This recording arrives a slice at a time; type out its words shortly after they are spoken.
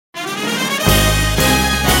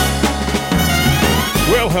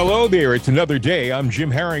hello there. It's another day. I'm Jim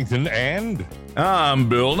Harrington, and I'm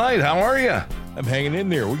Bill Knight. How are you? I'm hanging in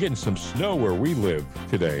there. We're getting some snow where we live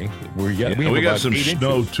today. We got some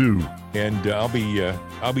snow inches, too, and I'll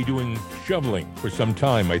be doing shoveling for some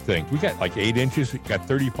time. I think we got like 8 inches. Got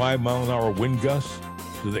 35-mile-an-hour wind gusts,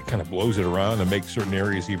 so that kind of blows it around and makes certain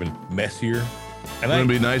areas even messier. And wouldn't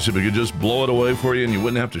it be nice if it could just blow it away for you and you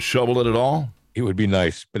wouldn't have to shovel it at all? It would be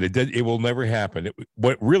nice, but it will never happen.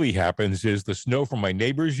 What really happens is the snow from my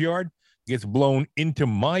neighbor's yard gets blown into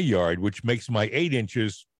my yard, which makes my 8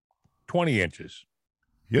 inches 20 inches.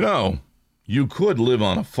 You know, you could live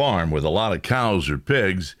on a farm with a lot of cows or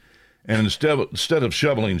pigs, and instead of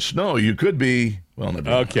shoveling snow, you could be, well, never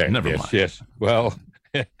mind. Yes. Well,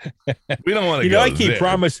 we don't want to go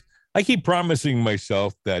I keep promising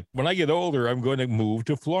myself that when I get older, I'm going to move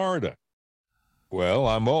to Florida. Well,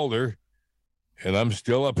 I'm older, and I'm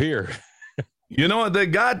still up here. You know what they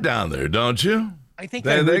got down there, don't you? I think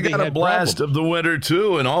they got a blast of the winter,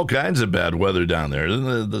 too, and all kinds of bad weather down there.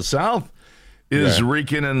 The South is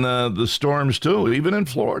reeking in the storms, too, even in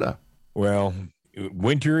Florida. Well,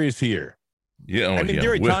 winter is here. Yeah,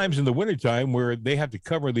 there are times in the wintertime where they have to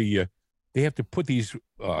cover they have to put these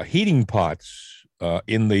heating pots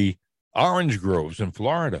in the orange groves in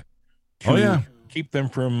Florida to keep them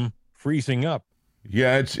from freezing up.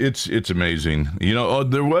 Yeah, it's amazing. You know,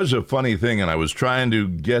 there was a funny thing, and I was trying to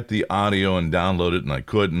get the audio and download it, and I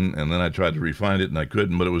couldn't, and then I tried to refine it, and I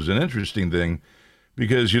couldn't, but it was an interesting thing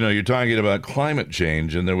because, you know, you're talking about climate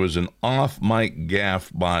change, and there was an off-mic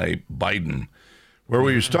gaffe by Biden where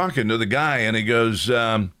we was talking to the guy, and he goes,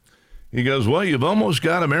 well, you've almost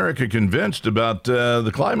got America convinced about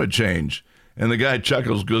the climate change. And the guy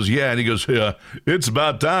chuckles, goes, yeah. And he goes, yeah, it's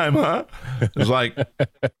about time, huh? It's like,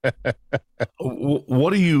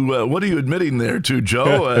 what are you admitting there to,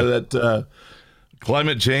 Joe? That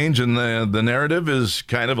climate change and the narrative is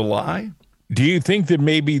kind of a lie? Do you think that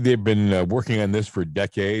maybe they've been working on this for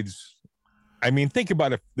decades? I mean, think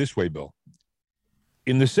about it this way, Bill.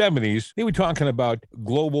 In the 70s, they were talking about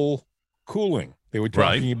global cooling. They were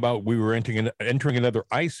talking about we were entering another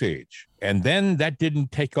ice age. And then that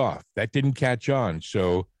didn't take off. That didn't catch on.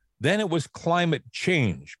 So then it was climate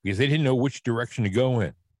change because they didn't know which direction to go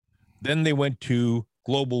in. Then they went to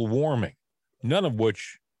global warming, none of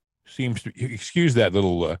which seems to, excuse that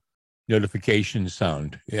little notification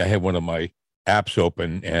sound. I have one of my apps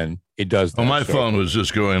open and it does that. Well, my phone was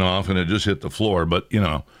just going off and it just hit the floor. But, you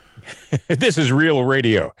know. This is real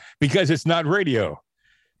radio because it's not radio.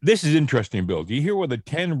 This is interesting, Bill. Do you hear where the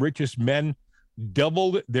 10 richest men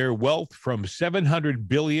doubled their wealth from $700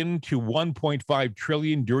 billion to $1.5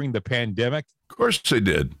 trillion during the pandemic? Of course they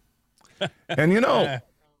did. And, you know,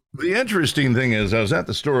 the interesting thing is I was at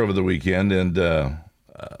the store over the weekend and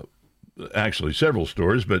actually several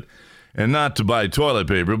stores, and not to buy toilet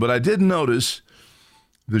paper, but I did notice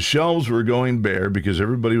the shelves were going bare because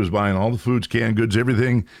everybody was buying all the foods, canned goods,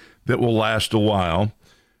 everything that will last a while.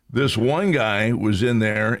 This one guy was in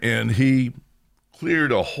there, and he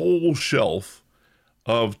cleared a whole shelf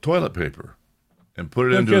of toilet paper and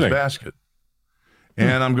put it into his basket.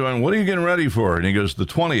 And I'm going, what are you getting ready for? And he goes, the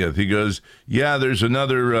 20th. He goes, yeah, there's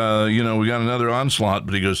another, we got another onslaught.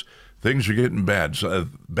 But he goes, things are getting bad. So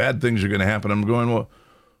bad things are going to happen. I'm going, well,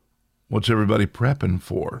 what's everybody prepping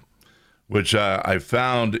for? Which I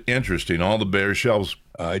found interesting, all the bare shelves.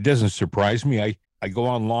 It doesn't surprise me. I go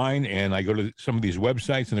online and I go to some of these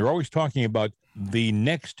websites, and they're always talking about the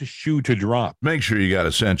next shoe to drop. Make sure you got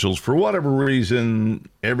essentials. For whatever reason,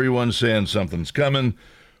 everyone's saying something's coming,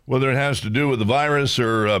 whether it has to do with the virus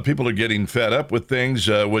or people are getting fed up with things,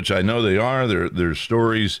 which I know they are. There's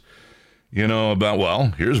stories, you know, about,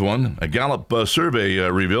 well, here's one. A Gallup survey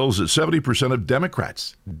reveals that 70% of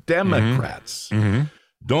Democrats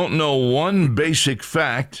don't know one basic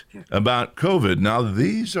fact about COVID. Now,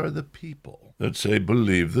 these are the people that say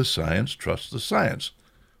believe the science, trust the science.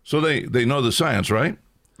 So they know the science, right?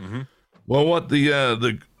 Mm-hmm. Well, what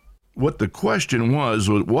the question was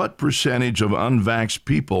what percentage of unvaxxed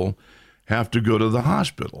people have to go to the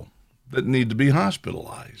hospital that need to be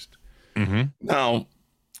hospitalized? Mm-hmm. Now,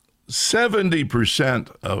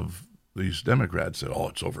 70% of these Democrats said, oh,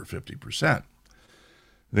 it's over 50%.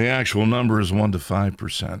 The actual number is 1% to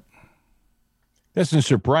 5%. Doesn't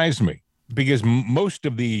surprise me because most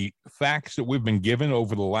of the facts that we've been given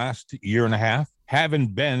over the last year and a half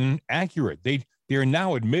haven't been accurate. They're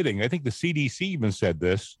now admitting, I think the CDC even said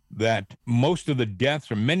this, that most of the deaths,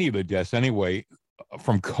 or many of the deaths anyway,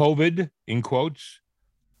 from COVID, in quotes,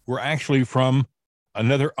 were actually from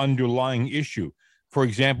another underlying issue. For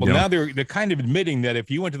example, Yeah. now they're kind of admitting that if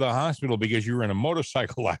you went to the hospital because you were in a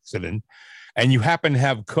motorcycle accident and you happen to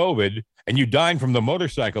have COVID and you died from the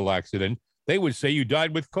motorcycle accident, they would say you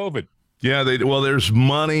died with COVID. Yeah, there's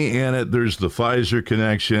money in it. There's the Pfizer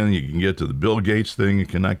connection. You can get to the Bill Gates thing and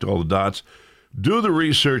connect all the dots. Do the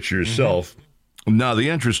research yourself. Now, the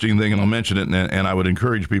interesting thing, and I'll mention it, and I would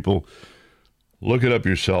encourage people, look it up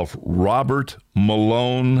yourself. Robert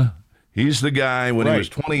Malone. He's the guy when he was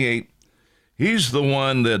 28. He's the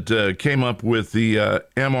one that came up with the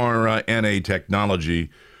mRNA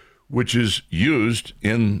technology, which is used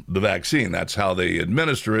in the vaccine. That's how they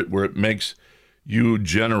administer it, where it makes you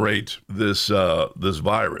generate this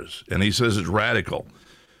virus. And he says it's radical.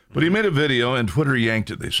 But he made a video and Twitter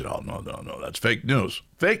yanked it. They said, oh, no, that's fake news.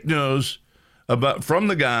 Fake news from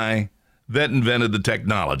the guy that invented the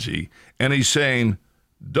technology. And he's saying,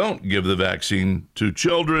 don't give the vaccine to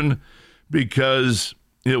children because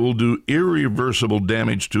it will do irreversible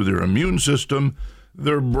damage to their immune system,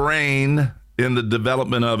 their brain in the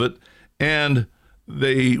development of it, and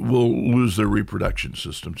they will lose their reproduction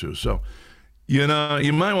system too. So, you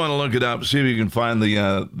might want to look it up, see if you can find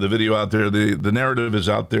the video out there. The narrative is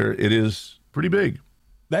out there. It is pretty big.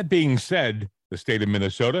 That being said, the state of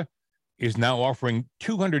Minnesota is now offering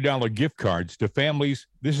 $200 gift cards to families.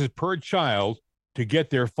 This is per child to get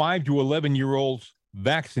their 5 to 11-year-olds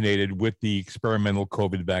vaccinated with the experimental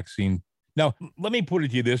COVID vaccine. Now, let me put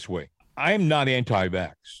it to you this way. I am not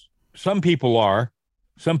anti-vax. Some people are.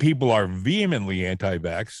 Some people are vehemently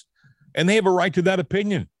anti-vax, and they have a right to that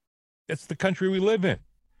opinion. That's the country we live in.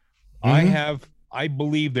 I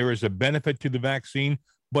believe there is a benefit to the vaccine,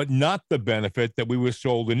 but not the benefit that we were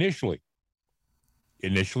sold initially.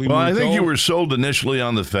 Well, I think you were sold initially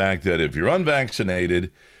on the fact that if you're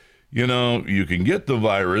unvaccinated, you can get the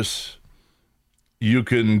virus, you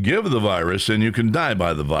can give the virus, and you can die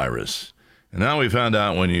by the virus. And now we found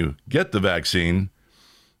out when you get the vaccine,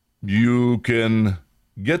 you can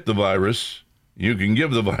get the virus, you can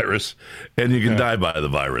give the virus, and you can die by the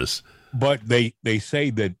virus. But they say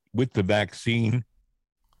that with the vaccine,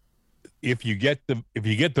 if you get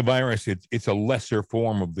the virus, it's a lesser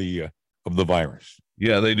form of the virus.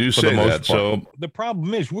 Yeah, they do say that. So the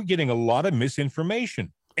problem is we're getting a lot of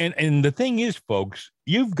misinformation. And the thing is, folks,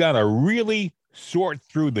 you've got to really sort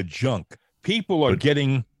through the junk. People are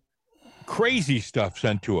getting crazy stuff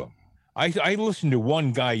sent to them. I listened to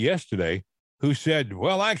one guy yesterday who said,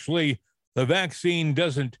 well, actually, the vaccine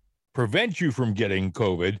doesn't prevent you from getting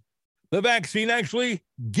COVID. The vaccine actually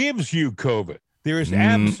gives you COVID. There is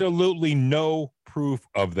absolutely no proof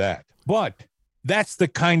of that. But that's the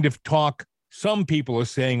kind of talk some people are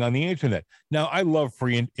saying on the internet. Now, I love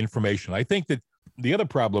free information. I think that the other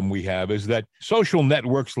problem we have is that social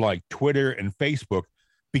networks like Twitter and Facebook,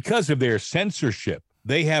 because of their censorship,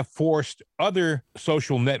 they have forced other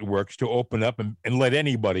social networks to open up and let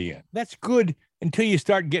anybody in. That's good until you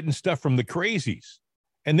start getting stuff from the crazies.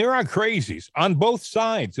 And there are crazies on both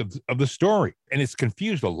sides of the story. And it's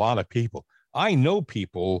confused a lot of people. I know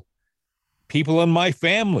people in my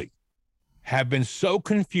family have been so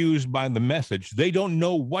confused by the message, they don't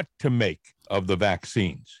know what to make of the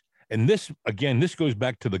vaccines. And this goes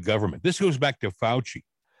back to the government. This goes back to Fauci.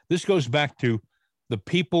 This goes back to the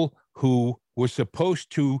people who were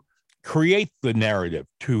supposed to create the narrative,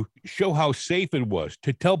 to show how safe it was,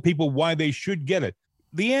 to tell people why they should get it.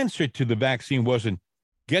 The answer to the vaccine wasn't,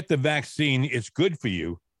 get the vaccine, it's good for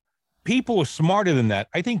you. People are smarter than that.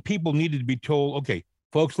 I think people needed to be told, okay,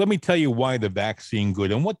 folks, let me tell you why the vaccine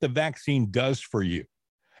good and what the vaccine does for you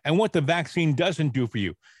and what the vaccine doesn't do for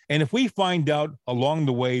you. And if we find out along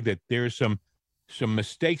the way that there's some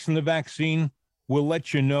mistakes in the vaccine, we'll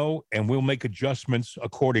let you know and we'll make adjustments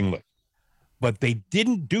accordingly. But they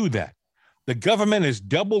didn't do that. The government has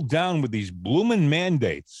doubled down with these blooming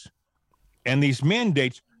mandates, and these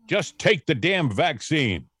mandates just take the damn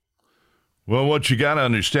vaccine. Well, what you got to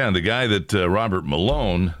understand, the guy that Robert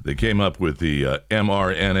Malone, that came up with the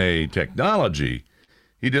mRNA technology,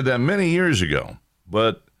 he did that many years ago.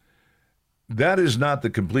 But that is not the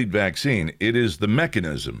complete vaccine. It is the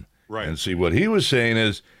mechanism. Right. And see, what he was saying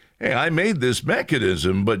is, hey, I made this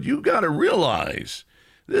mechanism, but you got to realize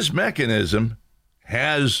this mechanism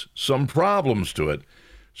has some problems to it.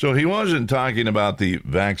 So he wasn't talking about the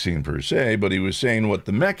vaccine per se, but he was saying what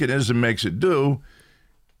the mechanism makes it do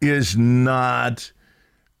is not,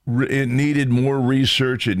 it needed more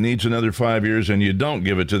research. It needs another 5 years, and you don't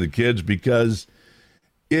give it to the kids because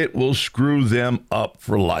it will screw them up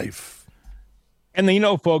for life. And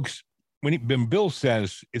then, folks, when Bill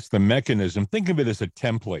says it's the mechanism, think of it as a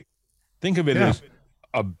template. Think of it as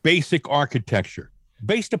a basic architecture.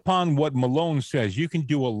 based upon what Malone says, you can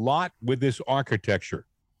do a lot with this architecture.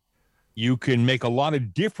 You can make a lot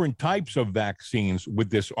of different types of vaccines with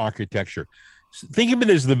this architecture. Think of it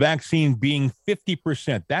as the vaccine being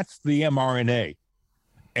 50%. That's the mRNA.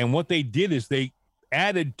 And what they did is they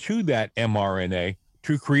added to that mRNA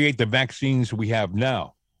to create the vaccines we have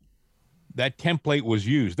now. That template was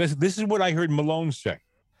used. This is what I heard Malone say.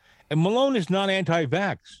 And Malone is not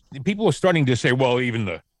anti-vax. People are starting to say, well, even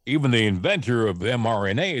the inventor of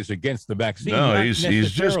mRNA is against the vaccine. No,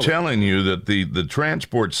 he's just telling you that the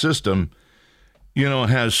transport system,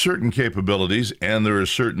 has certain capabilities and there are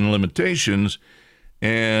certain limitations.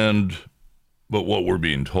 But what we're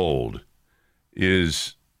being told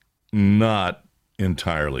is not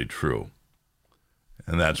entirely true.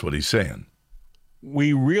 And that's what he's saying.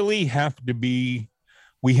 We really have to be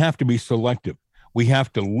selective. We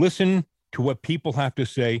have to listen to what people have to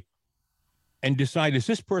say and decide, is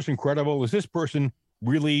this person credible? Is this person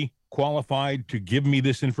really qualified to give me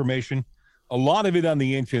this information? A lot of it on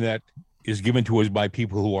the internet is given to us by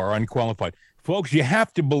people who are unqualified. Folks, you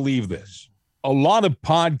have to believe this. A lot of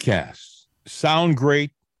podcasts sound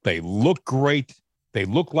great. They look great. They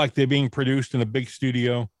look like they're being produced in a big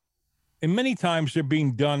studio. And many times they're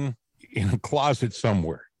being done in a closet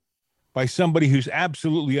somewhere by somebody who's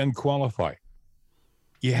absolutely unqualified.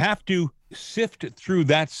 You have to sift through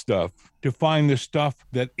that stuff to find the stuff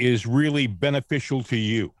that is really beneficial to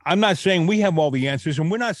you. I'm not saying we have all the answers,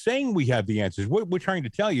 and we're not saying we have the answers. What we're trying to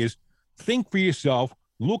tell you is think for yourself,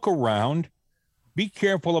 look around, be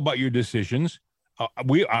careful about your decisions.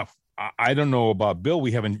 I don't know about Bill.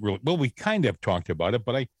 We haven't really, well, we kind of talked about it,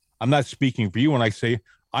 but I'm not speaking for you when I say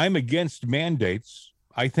I'm against mandates.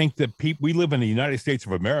 I think that we live in the United States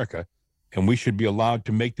of America, and we should be allowed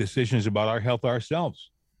to make decisions about our health ourselves.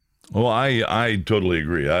 Well, I totally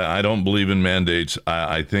agree. I don't believe in mandates.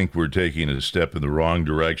 I think we're taking a step in the wrong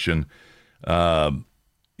direction.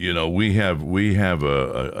 We have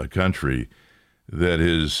a country that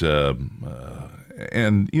is,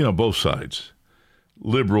 both sides,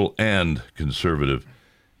 liberal and conservative,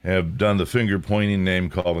 have done the finger pointing, name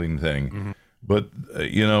calling thing. Mm-hmm. But,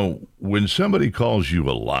 when somebody calls you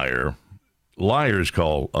a liar, liars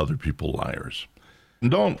call other people liars.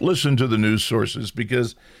 And don't listen to the news sources,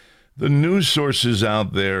 because the news sources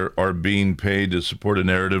out there are being paid to support a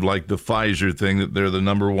narrative like the Pfizer thing, that they're the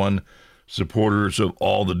number one supporters of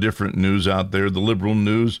all the different news out there, the liberal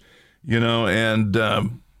news, and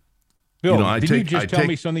Bill, did you just tell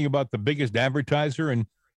me something about the biggest advertiser in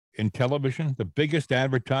television, the biggest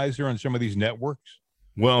advertiser on some of these networks?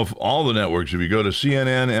 Well, all the networks, if you go to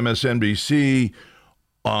CNN, MSNBC,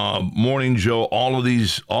 Morning Joe, all of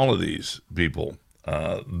these people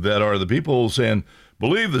that are the people saying,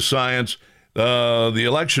 believe the science, the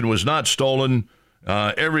election was not stolen,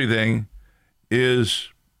 everything is,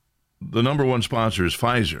 the number one sponsor is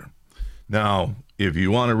Pfizer. Now, if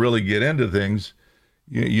you want to really get into things,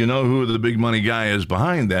 you know who the big money guy is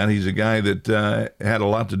behind that. He's a guy that had a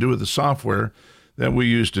lot to do with the software that we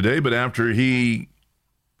use today. But after he,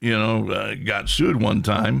 got sued one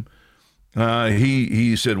time,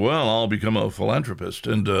 he said, well, I'll become a philanthropist.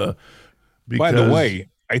 And by the way,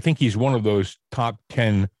 I think he's one of those top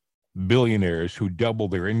 10 billionaires who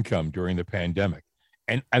doubled their income during the pandemic.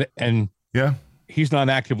 And yeah, he's not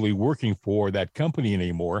actively working for that company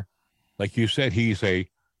anymore. Like you said, he's a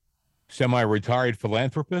semi-retired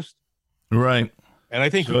philanthropist. Right. And I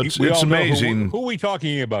think so it's amazing. Who are we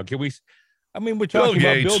talking about? We're talking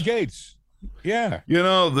about Bill Gates. Yeah.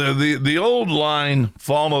 The old line,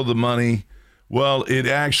 follow the money. Well, it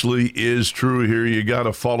actually is true here. You got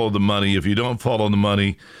to follow the money. If you don't follow the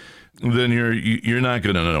money, then you're not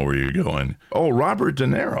going to know where you're going. Oh, Robert De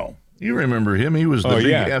Niro. You remember him? He was the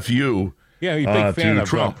big FU. Yeah, he's a big fan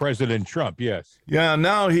of President Trump, yes. Yeah,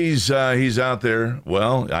 now he's out there.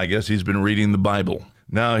 Well, I guess he's been reading the Bible.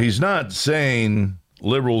 Now, he's not saying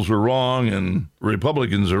liberals are wrong and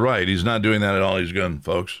Republicans are right. He's not doing that at all. He's going,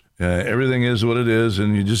 folks, everything is what it is,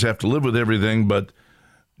 and you just have to live with everything, but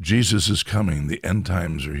Jesus is coming. The end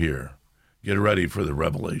times are here. Get ready for the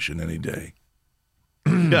revelation any day.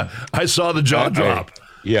 Yeah, I saw the jaw drop.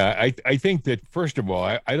 I think that, first of all,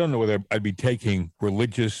 I don't know whether I'd be taking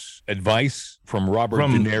religious advice from Robert De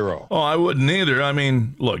Niro. Oh, I wouldn't either. I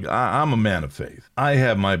mean, look, I'm a man of faith. I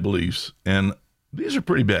have my beliefs, and these are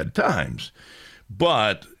pretty bad times.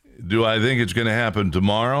 But do I think it's going to happen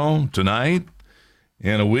tomorrow, tonight,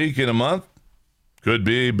 in a week, in a month? Could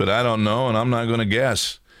be, but I don't know, and I'm not going to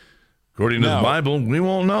guess. According to the Bible, we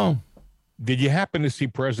won't know. Did you happen to see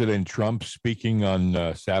President Trump speaking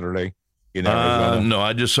on Saturday in Arizona? No,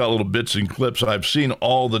 I just saw little bits and clips. I've seen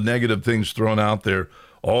all the negative things thrown out there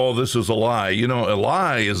oh, this is a lie. You know, a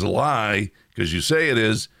lie is a lie because you say it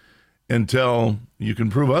is until you can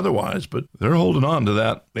prove otherwise. But they're holding on to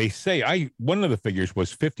that. They say one of the figures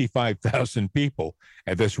was 55,000 people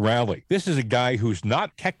at this rally. This is a guy who's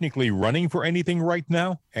not technically running for anything right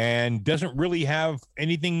now and doesn't really have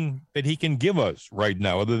anything that he can give us right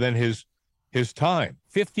now other than his time.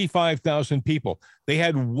 55,000 people. They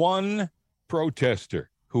had one protester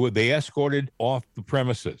who they escorted off the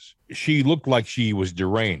premises. She looked like she was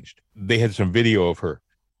deranged. They had some video of her.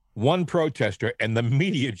 One protester, and the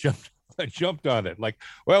media jumped on it. Like,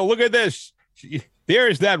 well, look at this.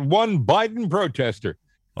 There's that one Biden protester.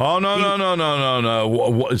 Oh, no.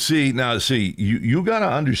 See, you got to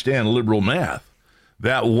understand liberal math.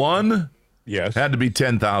 That one had to be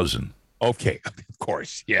 10,000. Okay, of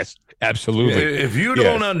course. Yes, absolutely. If you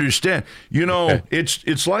don't understand, you know,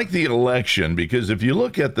 it's like the election, because if you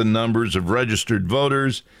look at the numbers of registered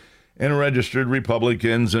voters and registered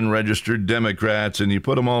Republicans and registered Democrats, and you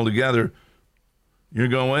put them all together, you're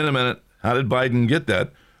going, wait a minute, how did Biden get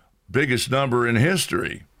that biggest number in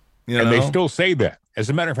history? They still say that.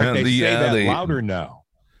 As a matter of fact, they say that louder now.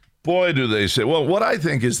 Boy, do they say. Well, what I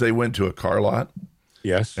think is they went to a car lot.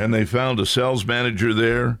 Yes. And they found a sales manager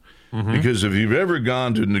there. Mm-hmm. Because if you've ever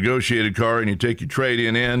gone to negotiate a car and you take your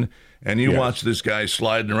trade-in and you watch this guy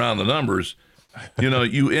sliding around the numbers, you know,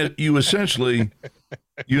 you essentially,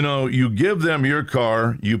 you know, you give them your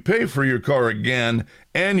car, you pay for your car again,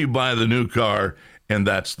 and you buy the new car, and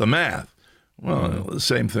that's the math. Well, the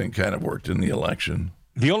same thing kind of worked in the election.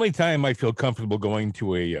 The only time I feel comfortable going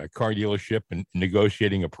to a car dealership and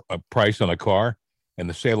negotiating a price on a car and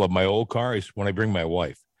the sale of my old car is when I bring my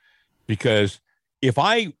wife. Because if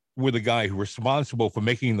I were the guy who was responsible for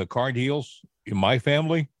making the car deals in my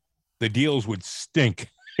family, the deals would stink.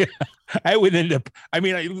 I would end up,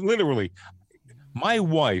 literally, my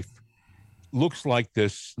wife looks like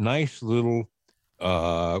this nice little,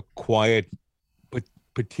 quiet,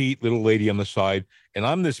 petite little lady on the side. And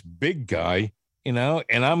I'm this big guy, you know,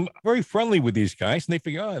 and I'm very friendly with these guys. And they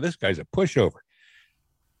figure, oh, this guy's a pushover.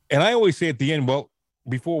 And I always say at the end, well,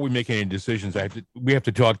 before we make any decisions, we have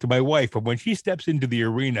to talk to my wife. But when she steps into the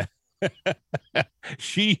arena,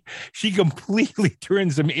 she completely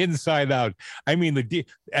turns them inside out. I mean,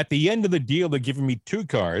 at the end of the deal, they're giving me two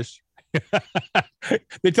cars.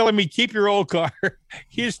 They're telling me, keep your old car.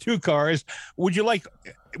 Here's two cars. Would you like?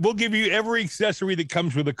 We'll give you every accessory that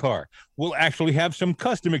comes with a car. We'll actually have some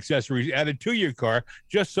custom accessories added to your car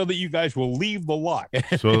just so that you guys will leave the lot.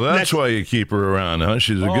 So that's why you keep her around, huh?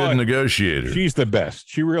 She's a good negotiator. She's the best.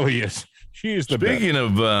 She really is. She is the best. Speaking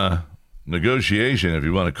of negotiation, if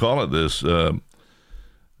you want to call it this, Jen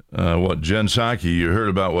Psaki, you heard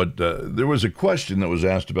about what there was a question that was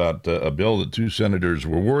asked about a bill that two senators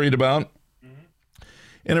were worried about. Mm-hmm.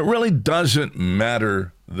 And it really doesn't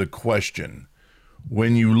matter the question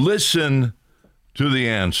when you listen to the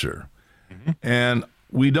answer. Mm-hmm. And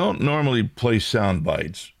we don't normally play sound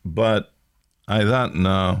bites, but I thought,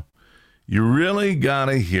 no, you really got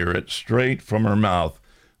to hear it straight from her mouth.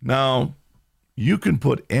 Now, you can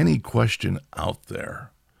put any question out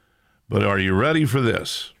there, but are you ready for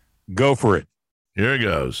this? Go for it. Here it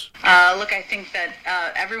goes. Look, I think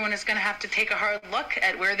that everyone is going to have to take a hard look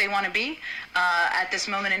at where they want to be at this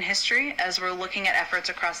moment in history as we're looking at efforts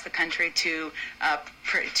across the country to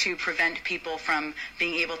prevent people from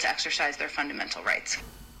being able to exercise their fundamental rights.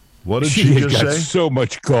 What did she just say? So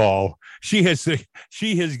much gall. She's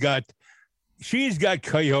got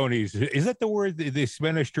cojones. Is that the word, the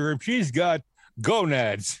Spanish term? She's got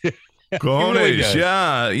gonads. Cojones, really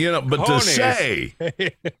yeah, you know, but cojones. To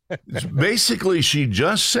say, basically, she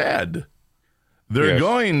just said they're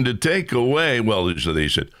going to take away, well, they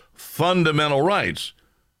said fundamental rights.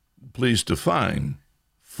 Please define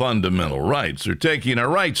fundamental rights. They're taking our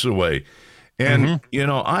rights away. And, you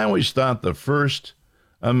know, I always thought the First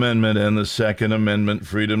Amendment and the Second Amendment,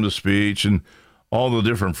 freedom to speech, and all the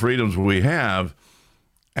different freedoms we have,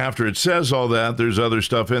 after it says all that, there's other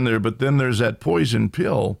stuff in there, but then there's that poison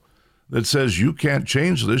pill that says you can't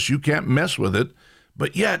change this, you can't mess with it,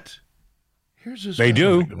 but yet, here's this. They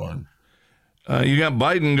do. You got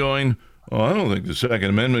Biden going, oh, I don't think the Second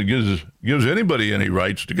Amendment gives anybody any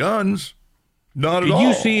rights to guns. Not at all.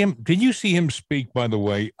 Did you see him speak, by the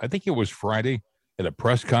way? I think it was Friday at a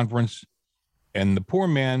press conference, and the poor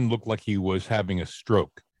man looked like he was having a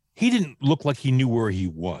stroke. He didn't look like he knew where he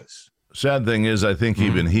was. Sad thing is, I think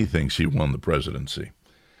even he thinks he won the presidency.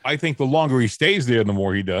 I think the longer he stays there, the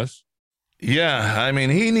more he does. Yeah, I mean,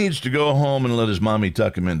 he needs to go home and let his mommy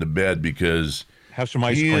tuck him into bed because have some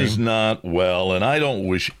ice he cream. Is not well, and I don't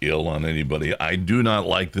wish ill on anybody. I do not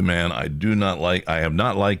like the man. I have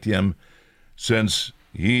not liked him since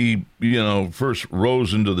He, first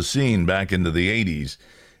rose into the scene back into the 80s,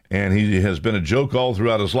 and he has been a joke all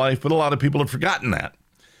throughout his life, but a lot of people have forgotten that.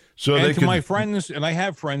 So and to my friends, and I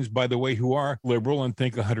have friends, by the way, who are liberal and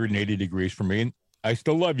think 180 degrees from me, and I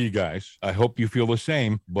still love you guys. I hope you feel the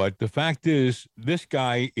same. But the fact is, this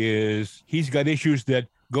guy he's got issues that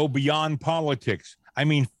go beyond politics. I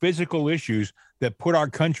mean, physical issues that put our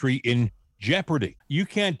country in jeopardy. You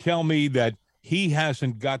can't tell me that he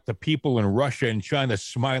hasn't got the people in Russia and China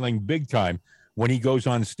smiling big time when he goes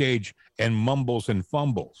on stage and mumbles and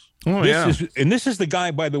fumbles. Oh, This is the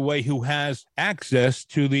guy, by the way, who has access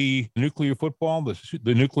to the nuclear football,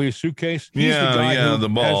 the nuclear suitcase. He's the guy the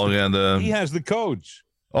ball, he has the codes.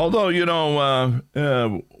 Although,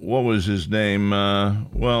 what was his name?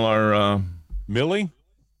 Our Millie,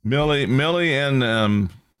 and now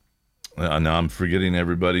I'm forgetting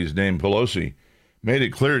everybody's name. Pelosi made it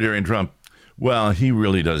clear during Trump. Well, he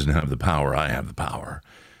really doesn't have the power. I have the power,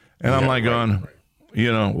 and I'm like going.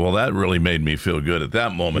 Well, that really made me feel good at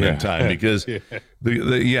that moment in time because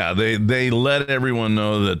they let everyone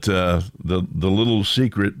know that the little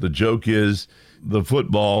secret, the joke is the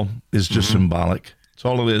football is just symbolic. That's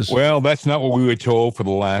all it is. Well, that's not what we were told for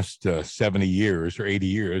the last 70 years or 80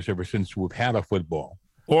 years, ever since we've had a football.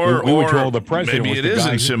 Or we were told the president maybe it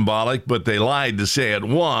isn't symbolic, but they lied to say it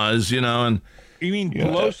was, and you mean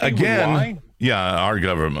Pelosi again, would lie? Yeah, our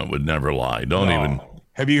government would never lie. Don't even.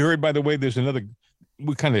 Have you heard, by the way, there's another.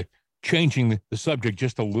 We're kind of changing the subject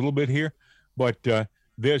just a little bit here, but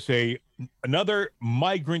there's another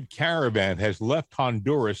migrant caravan has left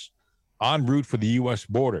Honduras en route for the U.S.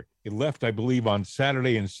 border. It left, I believe, on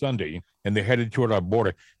Saturday and Sunday, and they're headed toward our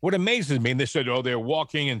border. What amazes me, and they said, they're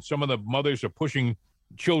walking, and some of the mothers are pushing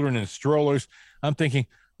children in strollers. I'm thinking,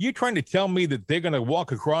 you trying to tell me that they're going to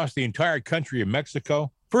walk across the entire country of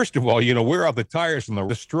Mexico? First of all, wear out the tires on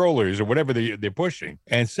the strollers or whatever they're pushing.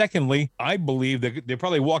 And secondly, I believe that they're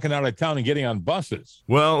probably walking out of town and getting on buses.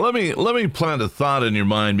 Well, let me plant a thought in your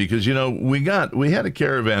mind because, we had a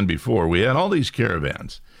caravan before. We had all these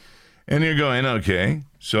caravans. And you're going, okay,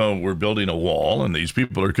 so we're building a wall and these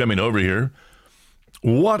people are coming over here.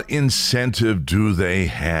 What incentive do they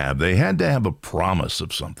have? They had to have a promise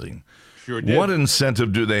of something. Sure did. What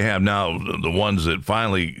incentive do they have now? The ones that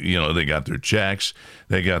finally, they got their checks,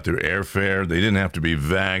 they got their airfare, they didn't have to be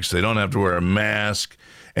vaxxed, they don't have to wear a mask,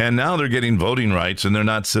 and now they're getting voting rights and they're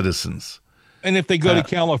not citizens. And if they go to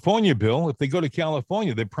California, Bill, they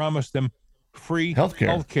promise them free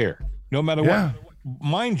healthcare, no matter what.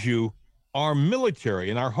 Mind you, our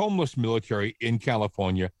military and our homeless military in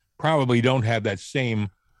California probably don't have that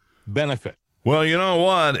same benefit. Well, you know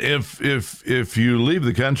what? If you leave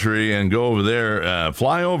the country and go over there,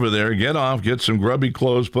 fly over there, get off, get some grubby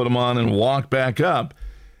clothes, put them on, and walk back up,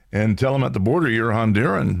 and tell them at the border you're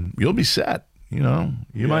Honduran, you'll be set. You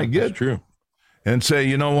might get true, and say,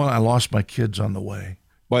 you know what? I lost my kids on the way.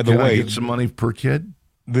 By the Can way, I get some money per kid.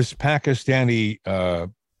 This Pakistani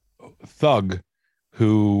thug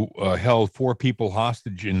who held 4 people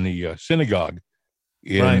hostage in the synagogue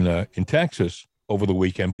in Texas over the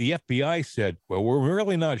weekend. The FBI said, well, we're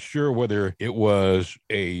really not sure whether it was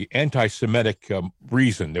a anti-Semitic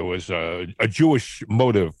reason. There was a Jewish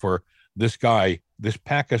motive for this guy, this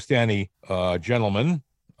Pakistani gentleman.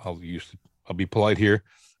 I'll be polite here.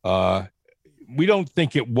 We don't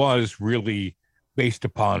think it was really based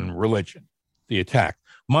upon religion, the attack.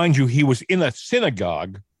 Mind you, he was in a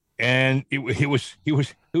synagogue and he was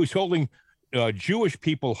holding Jewish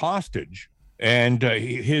people hostage. And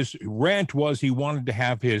his rant was he wanted to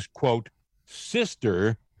have his, quote,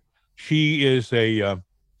 sister. She is a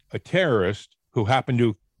terrorist who happened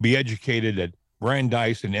to be educated at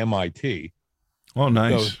Brandeis and MIT. Oh,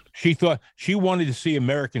 nice. So she thought she wanted to see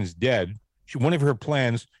Americans dead. One of her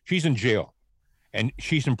plans, she's in jail and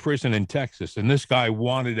she's in prison in Texas. And this guy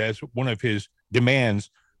wanted as one of his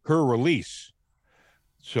demands her release.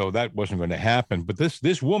 So that wasn't going to happen. But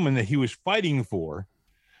this woman that he was fighting for,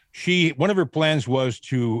 one of her plans was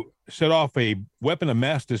to set off a weapon of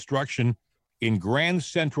mass destruction in Grand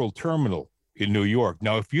Central Terminal in New York.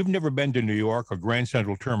 Now, if you've never been to New York or Grand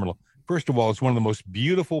Central Terminal, first of all, it's one of the most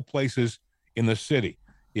beautiful places in the city.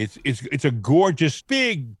 It's a gorgeous,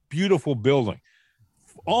 big, beautiful building,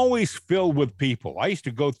 always filled with people. I used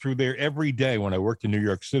to go through there every day when I worked in New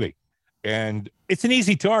York City. And it's an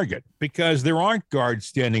easy target because there aren't guards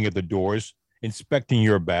standing at the doors inspecting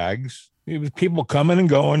your bags. It was people coming and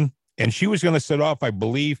going, and she was going to set off, I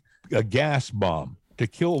believe, a gas bomb to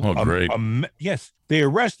kill. Oh, great. Yes, they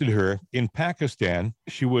arrested her in Pakistan.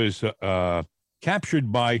 She was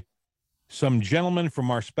captured by some gentleman from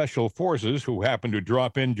our special forces who happened to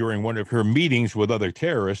drop in during one of her meetings with other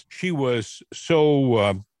terrorists. She was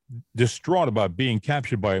so distraught about being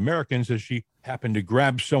captured by Americans that she happened to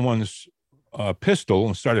grab someone's pistol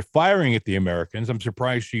and started firing at the Americans. I'm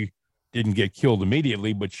surprised she didn't get killed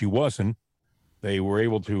immediately, but she wasn't. They were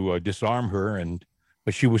able to disarm her,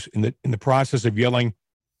 but she was in the process of yelling,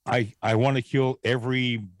 I want to kill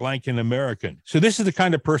every blanking American. So this is the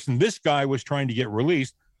kind of person this guy was trying to get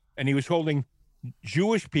released, and he was holding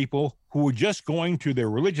Jewish people who were just going to their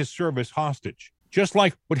religious service hostage, just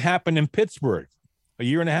like what happened in Pittsburgh a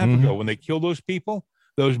year and a half ago when they killed those people,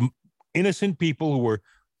 those innocent people who were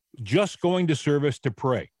just going to service to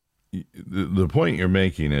pray. The point you're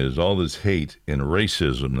making is all this hate and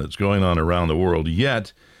racism that's going on around the world,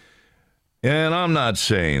 yet, and I'm not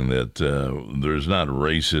saying that there's not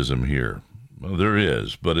racism here. Well, there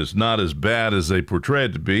is, but it's not as bad as they portray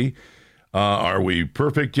it to be. Are we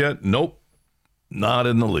perfect yet? Nope, not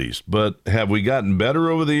in the least. But have we gotten better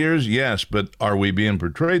over the years? Yes, but are we being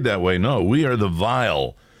portrayed that way? No, we are the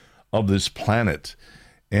vile of this planet.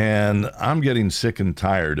 And I'm getting sick and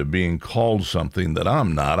tired of being called something that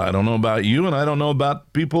I'm not. I don't know about you, and I don't know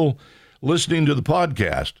about people listening to the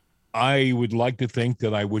podcast. I would like to think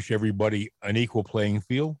that I wish everybody an equal playing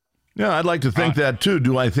field. Yeah, I'd like to think that too.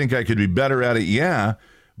 Do I think I could be better at it? Yeah.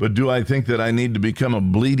 But do I think that I need to become a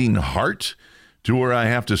bleeding heart to where I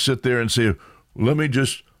have to sit there and say, let me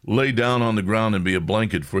just lay down on the ground and be a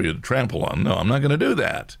blanket for you to trample on? No, I'm not going to do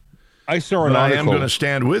that. I saw an but article. I am going to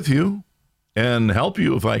stand with you and help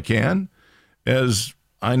you if I can, as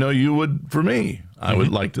I know you would for me. I would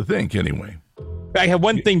like to think anyway. I have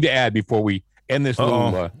one thing to add before we end this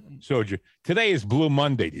little sojourn. Today is Blue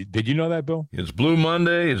Monday. Did you know that, Bill? It's Blue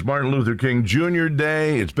Monday. It's Martin Luther King Jr.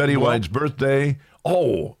 Day. It's Betty White's birthday.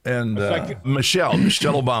 Oh, and Michelle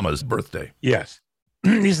Obama's birthday. Yes.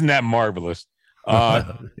 Isn't that marvelous?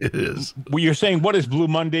 It is. Well, you're saying, what is Blue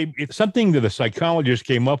Monday? It's something that a psychologist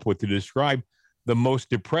came up with to describe the most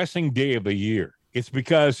depressing day of the year. It's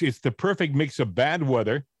because it's the perfect mix of bad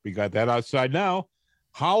weather. We got that outside now.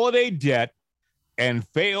 Holiday debt and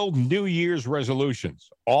failed New Year's resolutions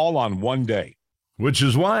all on one day. Which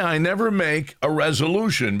is why I never make a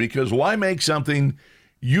resolution, because why make something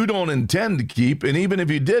you don't intend to keep? And even if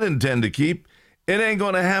you did intend to keep, it ain't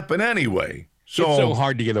going to happen anyway. So it's so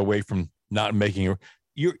hard to get away from not making it.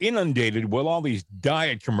 You're inundated with all these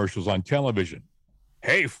diet commercials on television.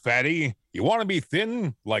 Hey, fatty, you want to be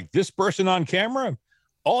thin like this person on camera?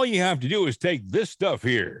 All you have to do is take this stuff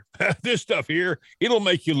here. This stuff here, it'll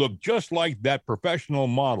make you look just like that professional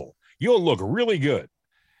model. You'll look really good.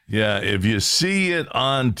 Yeah, if you see it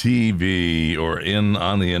on TV or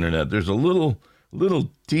on the internet, there's a little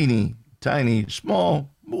teeny, tiny, small,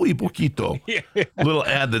 muy poquito, little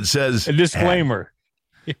ad that says... A disclaimer.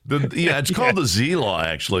 It's called the Z Law,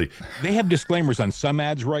 actually. They have disclaimers on some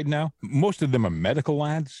ads right now. Most of them are medical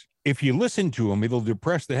ads. If you listen to them, it'll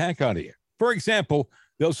depress the heck out of you. For example,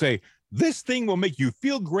 they'll say, this thing will make you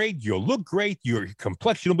feel great, you'll look great, your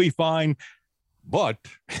complexion will be fine, but...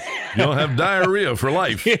 You'll have diarrhea for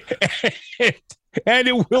life. And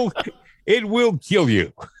it will kill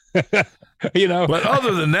you. You know. But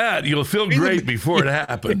other than that, you'll feel great before it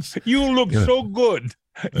happens. You look so good.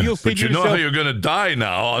 You'll see but you know how you're going to die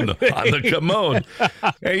now on the commode.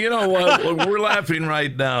 Hey, you know what? We're laughing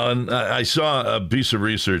right now, and I saw a piece of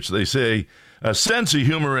research. They say a sense of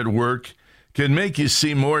humor at work can make you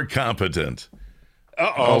seem more competent.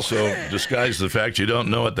 Also, disguise the fact you don't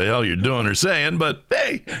know what the hell you're doing or saying, but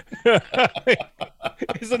hey.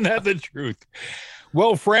 Isn't that the truth?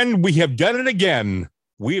 Well, friend, we have done it again.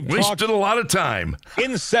 We've wasted a lot of time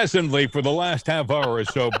incessantly for the last half hour or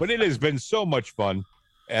so, but it has been so much fun,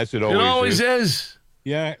 as it always is.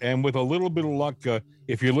 Yeah, and with a little bit of luck,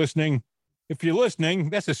 if you're listening,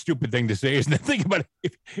 that's a stupid thing to say, isn't it? Think about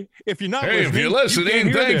it. If you're not listening, if you're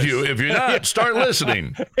listening, thank you. If you're not, start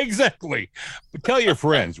listening. Exactly. But tell your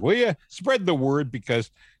friends, will you? Spread the word,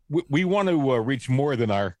 because we want to reach more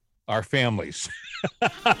than our families.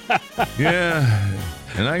 Yeah,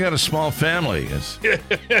 and I got a small family.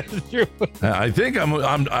 I think I'm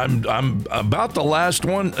about the last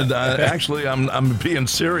one. Actually, I'm being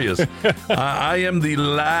serious. I am the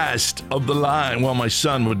last of the line. Well, my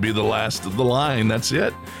son would be the last of the line. That's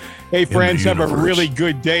it. Hey, friends, have a really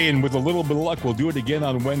good day, and with a little bit of luck, we'll do it again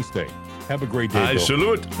on Wednesday. Have a great day. I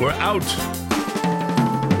salute. We're out.